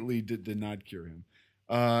completely did not cure him.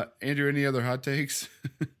 Andrew, any other hot takes?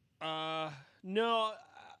 No,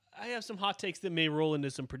 I have some hot takes that may roll into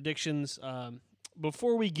some predictions.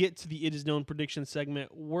 Before we get to the It Is Known prediction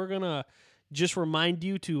segment, we're going to just remind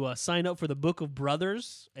you to sign up for the Book of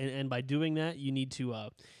Brothers. And by doing that, you need to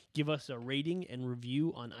give us a rating and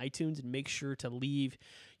review on iTunes and make sure to leave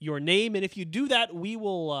your name. And if you do that, we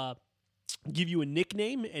will give you a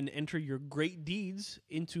nickname and enter your great deeds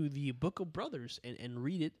into the Book of Brothers and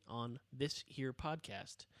read it on this here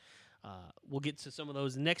podcast. We'll get to some of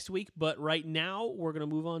those next week, but right now we're going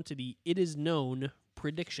to move on to the It Is Known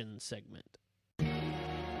prediction segment.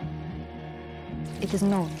 It is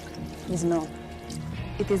known. It is known.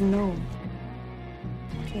 It is known.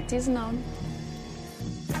 It is known.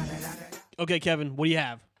 Okay, Kevin, what do you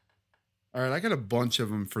have? All right, I got a bunch of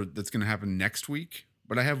them that's going to happen next week,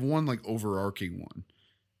 but I have one like overarching one.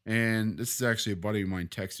 And this is actually a buddy of mine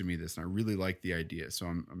texted me this, and I really like the idea, so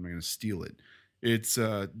I'm going to steal it. It's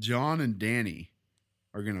John and Dany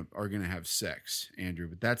are gonna have sex, Andrew,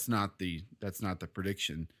 but that's not the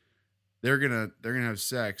prediction. They're gonna have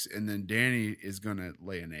sex, and then Dany is gonna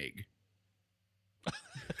lay an egg.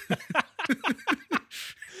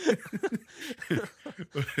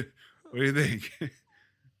 What do you think?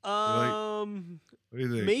 What do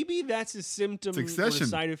you think? Maybe that's a symptom or a Succession.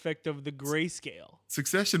 side effect of the grayscale.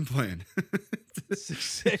 Succession plan.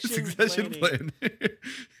 Succession plan.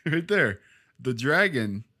 Right there. The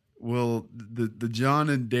dragon will the John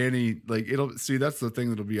and Dany, like, it'll see, that's the thing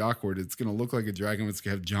that'll be awkward. It's gonna look like a dragon, but it's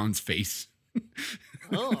gonna have John's face.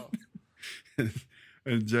 Oh. and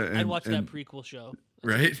I'd watch that prequel show.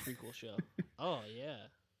 Right? Prequel show. Oh yeah.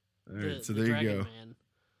 All right, The so there you Dragon go. Man.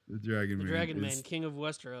 The Dragon The Man. Dragon is- Man, King of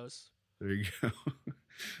Westeros. There you go.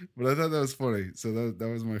 But I thought that was funny. So that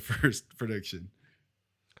was my first prediction.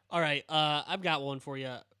 All right, I've got one for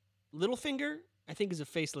you. Littlefinger, I think, is a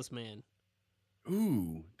faceless man.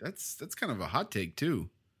 Ooh, that's kind of a hot take too.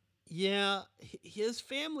 Yeah, his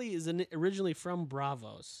family is originally from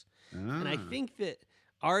Bravos. And I Ah. think that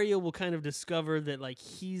Arya will kind of discover that, like,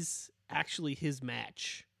 he's actually his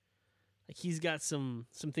match. Like, he's got some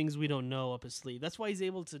things we don't know up his sleeve. That's why he's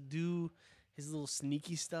able to do his little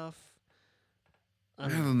sneaky stuff. I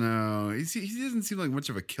don't know. He doesn't seem like much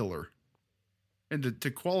of a killer. And to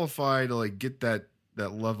qualify to like get that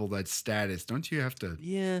level, that status, don't you have to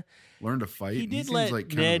Yeah, learn to fight? he did seems let like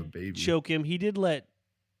kind Ned of a baby. choke him. He did let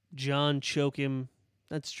John choke him.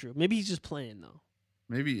 That's true. Maybe he's just playing, though.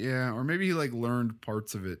 Maybe, yeah. Or maybe he like learned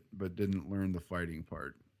parts of it, but didn't learn the fighting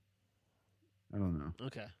part. I don't know.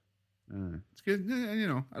 Okay. It's good.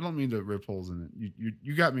 I don't mean to rip holes in it.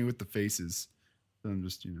 You got me with the faces. So I'm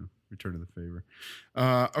just, returning the favor.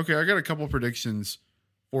 Okay, I got a couple predictions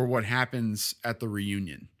for what happens at the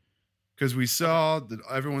reunion. Because we saw that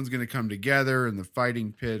everyone's going to come together in the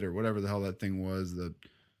fighting pit or whatever the hell that thing was,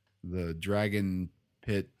 the dragon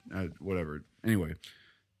pit, whatever. Anyway,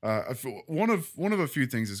 one of a few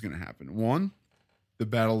things is going to happen. One, the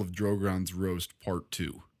Battle of Drogon's Roast Part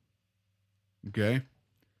 2. Okay?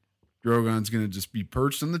 Drogon's going to just be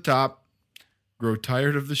perched on the top, grow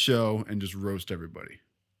tired of the show, and just roast everybody.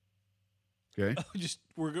 Okay? Just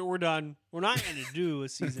we're done. We're not going to do a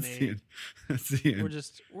season 8. That's the end.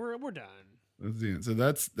 We're done. That's the end. So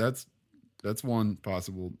that's one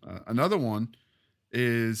possible. Another one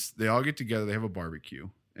is they all get together. They have a barbecue,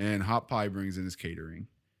 and Hot Pie brings in his catering.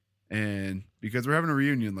 And because we're having a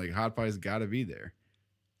reunion, like Hot Pie's got to be there.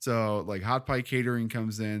 So like Hot Pie Catering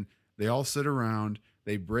comes in. They all sit around.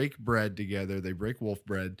 They break bread together. They break wolf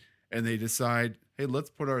bread, and they decide, hey, let's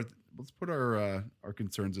put our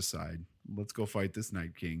concerns aside. Let's go fight this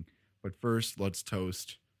Night King. But first, let's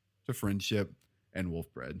toast to friendship and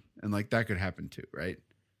wolf bread. And like that could happen too, right?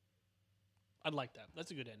 I'd like that.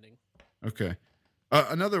 That's a good ending. Okay.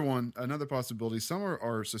 Another possibility. Some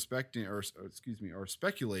are suspecting, or are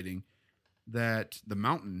speculating that the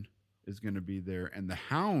Mountain is going to be there and the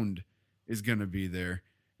Hound is going to be there.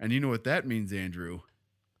 And you know what that means, Andrew?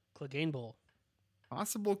 Clegane Bowl.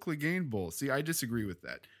 Possible Clegane Bowl. See, I disagree with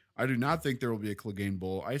that. I do not think there will be a Clegane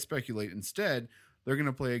Bowl. I speculate instead they're going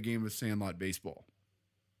to play a game of Sandlot baseball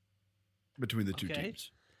between the two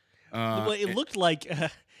teams. Well, it looked like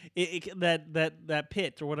that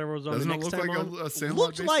pit or whatever was on Doesn't the it next look time like on. a Sandlot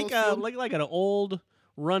Looked baseball field? like an old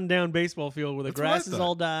rundown baseball field where the That's what I grass is thought.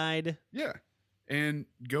 all died. Yeah. And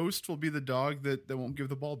Ghost will be the dog that won't give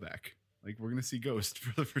the ball back. Like, we're going to see Ghost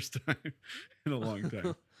for the first time in a long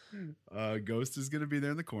time. Ghost is going to be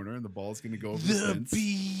there in the corner, and the ball is going to go over the fence.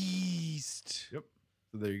 Beast. Yep.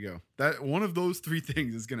 So there you go. That one of those three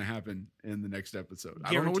things is going to happen in the next episode.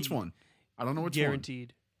 I don't know which one.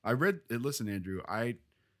 Guaranteed. I read it. Listen, Andrew, I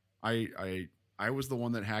was the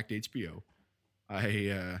one that hacked HBO.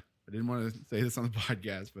 I didn't want to say this on the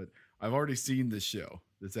podcast, but I've already seen this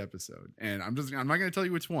episode, and I'm not going to tell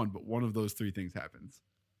you which one, but one of those three things happens.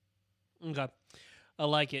 Okay. I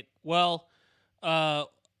like it. Well,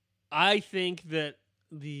 I think that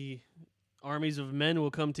the armies of men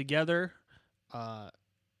will come together,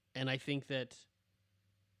 and I think that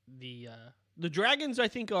the dragons, I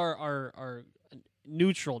think, are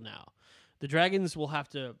neutral now. The dragons will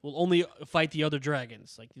only fight the other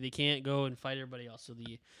dragons. Like, they can't go and fight everybody else. So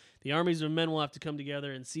the armies of men will have to come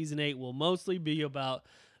together, and season 8 will mostly be about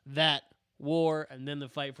that war and then the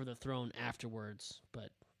fight for the throne afterwards. But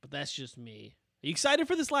that's just me. Are you excited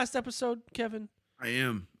for this last episode, Kevin? I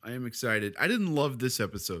am excited. I didn't love this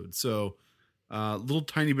episode, so a little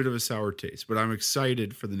tiny bit of a sour taste, but I'm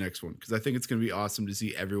excited for the next one because I think it's going to be awesome to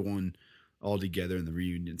see everyone all together in the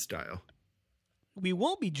reunion style. We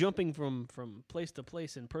won't be jumping from place to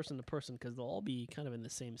place and person to person because they'll all be kind of in the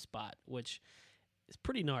same spot, which is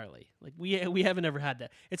pretty gnarly. Like we haven't ever had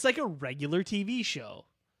that. It's like a regular TV show.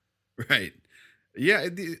 Right. Yeah,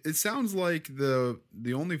 it sounds like the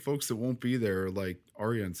only folks that won't be there are like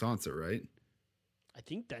Arya and Sansa, right? I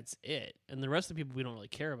think that's it. And the rest of the people we don't really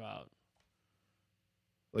care about.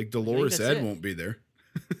 Like Dolores Ed it. won't be there.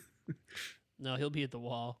 No, he'll be at the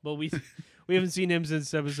wall. But we haven't seen him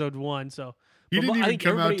since episode 1, so He didn't even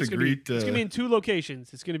come out to greet. It's going to be in 2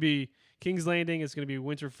 locations. It's going to be King's Landing. It's going to be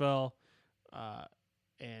Winterfell.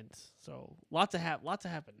 And so lots to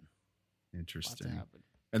happen. Interesting. Lots to happen.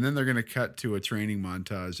 And then they're going to cut to a training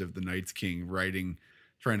montage of the Night's King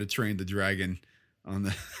trying to train the dragon on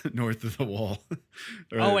the north of the wall.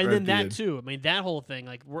 And then that too. I mean, that whole thing,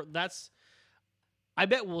 like I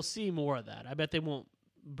bet we'll see more of that. I bet they won't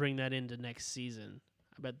bring that into next season.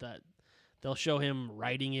 I bet that they'll show him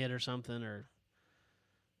riding it or something, or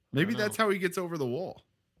maybe that's how he gets over the wall.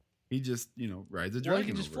 He just, rides a dragon. Or he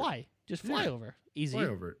can just fly. Just fly over. Easy. Fly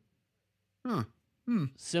over it. Huh.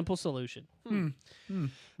 Simple solution. Okay.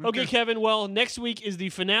 Okay, Kevin. Well, next week is the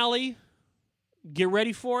finale. Get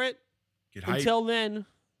ready for it. Get hyped. Until then,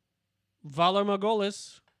 Valar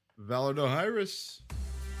Morghulis. Valar Dohaeris.